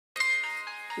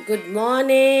Good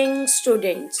morning,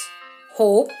 students.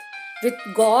 Hope with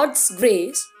God's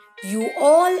grace you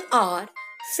all are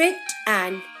fit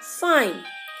and fine.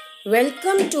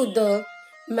 Welcome to the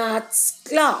maths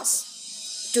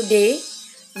class. Today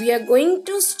we are going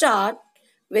to start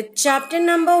with chapter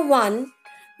number 1,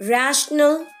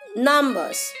 rational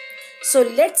numbers. So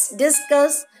let's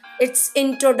discuss its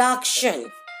introduction.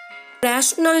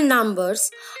 Rational numbers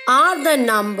are the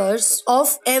numbers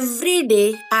of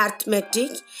everyday arithmetic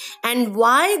and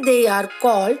why they are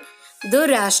called the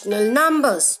rational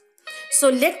numbers. So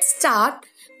let's start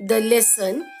the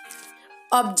lesson.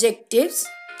 Objectives.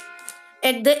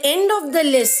 At the end of the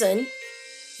lesson,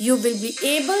 you will be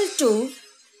able to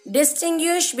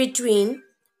distinguish between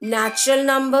natural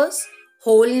numbers,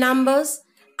 whole numbers,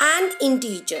 and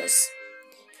integers.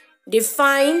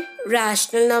 Define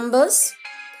rational numbers.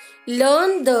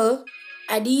 Learn the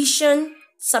addition,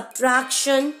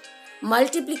 subtraction,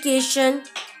 multiplication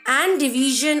and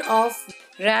division of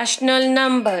rational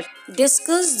number.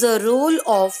 Discuss the role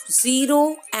of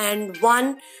 0 and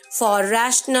 1 for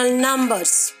rational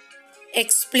numbers.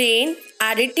 Explain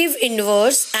additive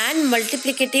inverse and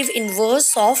multiplicative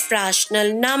inverse of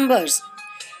rational numbers.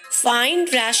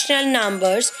 Find rational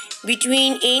numbers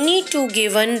between any two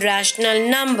given rational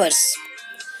numbers.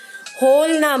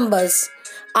 Whole numbers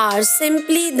are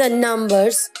simply the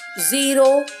numbers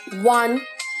 0, 1,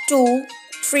 2,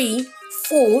 3,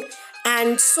 4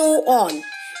 and so on.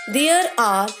 There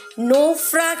are no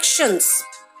fractions.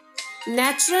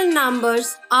 Natural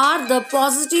numbers are the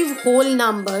positive whole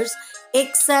numbers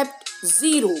except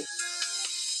 0.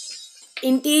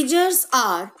 Integers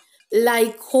are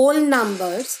like whole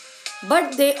numbers,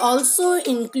 but they also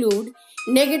include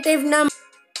negative numbers.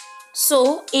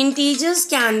 So, integers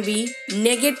can be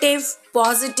negative,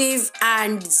 positive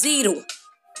and 0.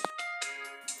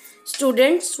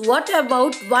 Students, what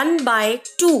about 1 by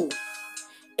 2?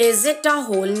 Is it a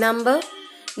whole number,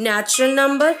 natural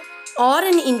number or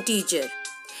an integer?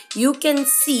 You can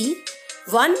see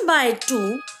 1 by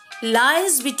 2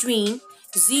 lies between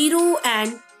 0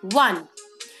 and 1.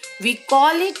 We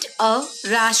call it a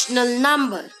rational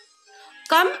number.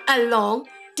 Come along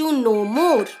to know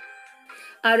more.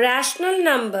 A rational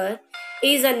number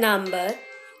is a number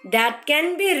that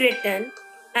can be written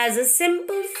as a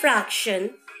simple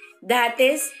fraction, that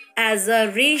is, as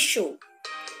a ratio.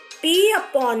 P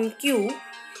upon Q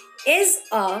is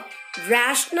a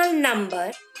rational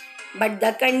number, but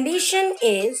the condition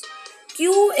is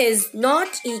Q is not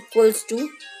equals to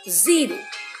 0.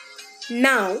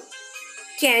 Now,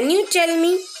 can you tell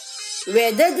me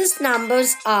whether these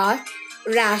numbers are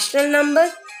rational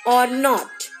number or not?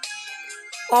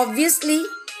 Obviously,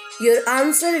 your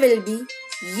answer will be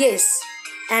yes,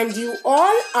 and you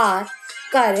all are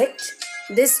correct.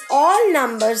 These all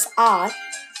numbers are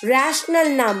rational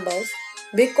numbers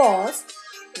because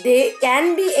they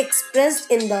can be expressed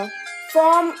in the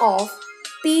form of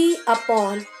P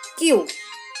upon Q.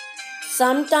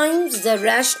 Sometimes the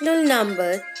rational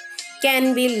number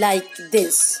can be like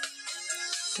this.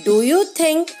 Do you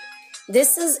think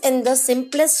this is in the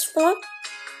simplest form?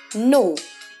 No.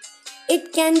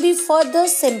 It can be further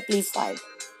simplified.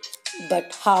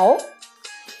 But how?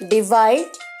 Divide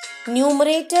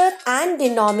numerator and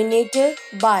denominator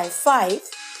by 5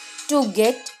 to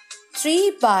get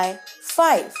 3 by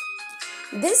 5.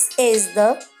 This is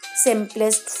the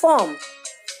simplest form.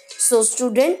 So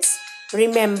students,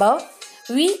 remember,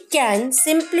 we can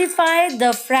simplify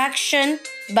the fraction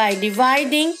by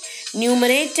dividing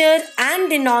numerator and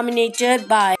denominator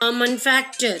by common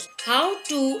factor. How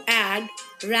to add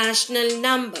rational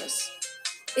numbers?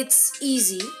 It's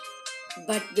easy,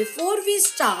 but before we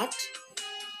start,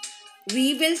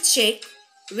 we will check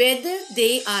whether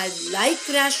they are like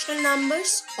rational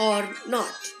numbers or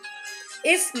not.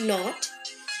 If not,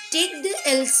 take the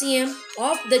LCM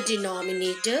of the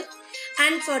denominator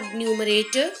and for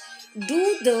numerator,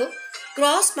 do the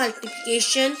cross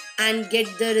multiplication and get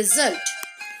the result.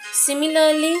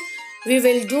 Similarly, we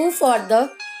will do for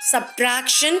the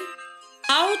subtraction.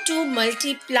 How to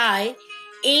multiply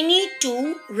any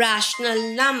two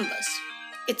rational numbers?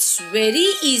 It's very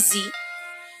easy.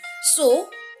 So,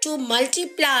 to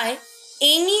multiply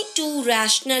any two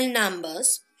rational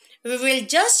numbers, we will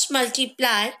just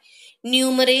multiply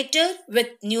numerator with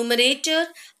numerator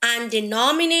and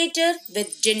denominator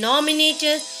with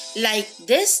denominator like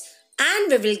this,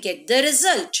 and we will get the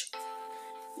result.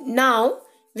 Now,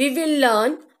 we will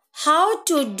learn how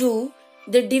to do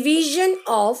the division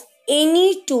of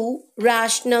any two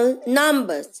rational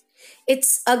numbers.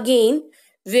 It's again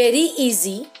very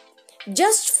easy.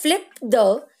 Just flip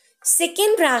the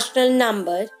second rational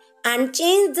number and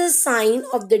change the sign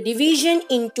of the division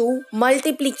into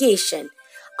multiplication.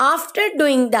 After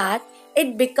doing that,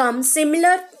 it becomes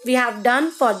similar we have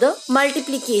done for the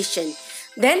multiplication.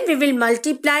 Then we will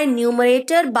multiply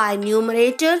numerator by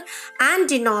numerator and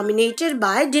denominator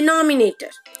by denominator.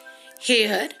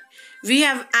 Here we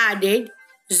have added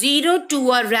 0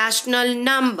 to a rational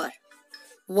number.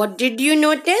 What did you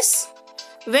notice?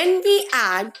 When we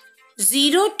add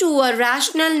 0 to a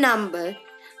rational number,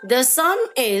 the sum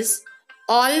is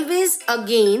always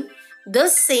again the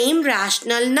same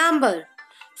rational number.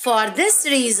 For this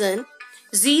reason,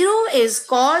 0 is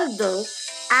called the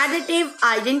additive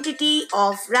identity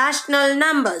of rational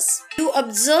numbers. To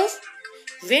observe,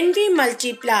 when we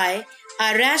multiply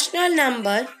a rational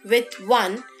number with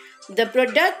 1, the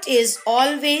product is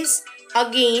always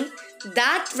again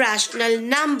that rational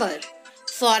number.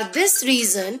 For this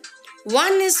reason,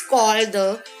 1 is called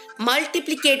the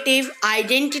multiplicative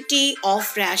identity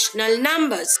of rational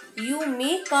numbers. You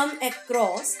may come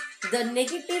across the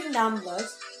negative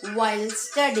numbers while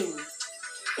studying.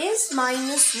 Is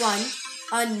minus 1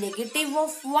 a negative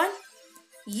of 1?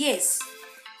 Yes,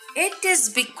 it is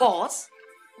because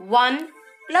 1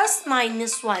 plus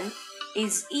minus 1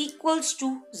 is equals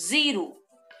to 0.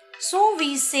 So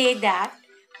we say that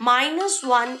minus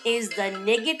 1 is the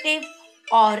negative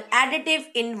or additive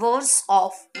inverse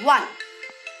of 1.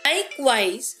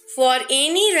 Likewise, for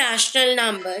any rational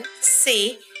number,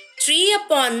 say 3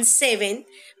 upon 7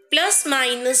 plus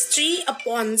minus 3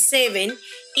 upon 7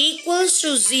 equals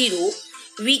to 0,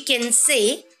 we can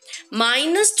say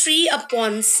minus 3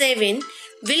 upon 7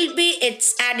 will be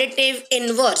its additive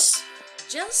inverse.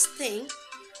 Just think,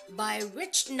 by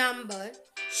which number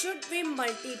should we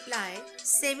multiply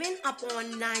 7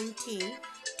 upon 19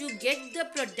 to get the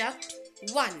product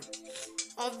 1?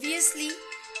 Obviously,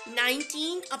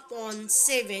 19 upon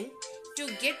 7 to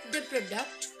get the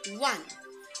product 1.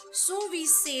 So we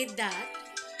say that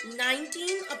 19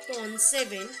 upon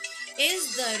 7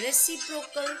 is the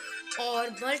reciprocal or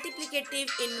multiplicative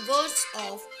inverse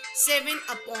of 7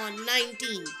 upon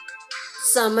 19.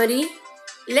 Summary.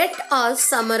 Let us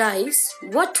summarize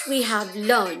what we have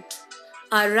learned.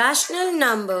 A rational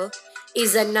number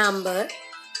is a number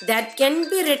that can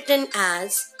be written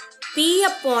as P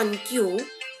upon Q,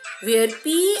 where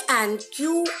P and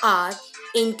Q are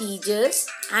integers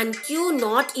and Q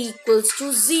not equals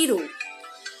to 0.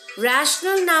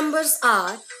 Rational numbers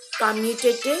are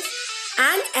commutative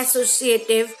and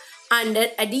associative under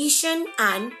addition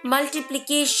and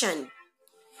multiplication.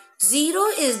 0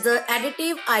 is the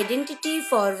additive identity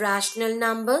for rational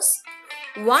numbers.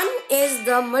 1 is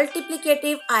the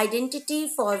multiplicative identity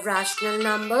for rational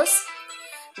numbers.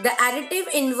 The additive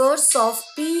inverse of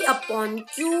P upon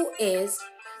Q is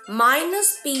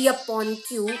minus P upon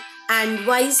Q and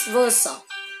vice versa.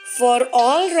 For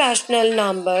all rational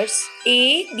numbers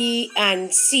A, B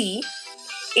and C,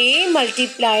 A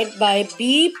multiplied by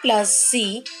B plus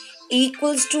C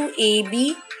equals to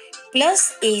AB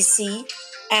plus AC,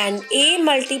 and A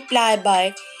multiplied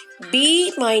by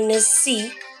B minus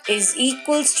C is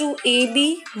equals to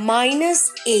AB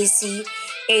minus AC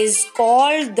is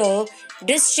called the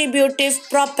distributive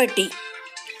property.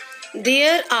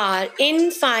 There are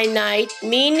infinite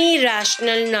many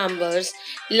rational numbers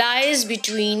lies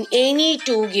between any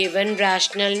two given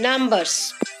rational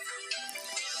numbers.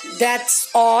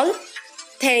 That's all.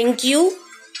 Thank you.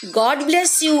 God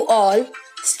bless you all.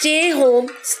 Stay home,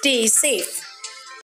 stay safe.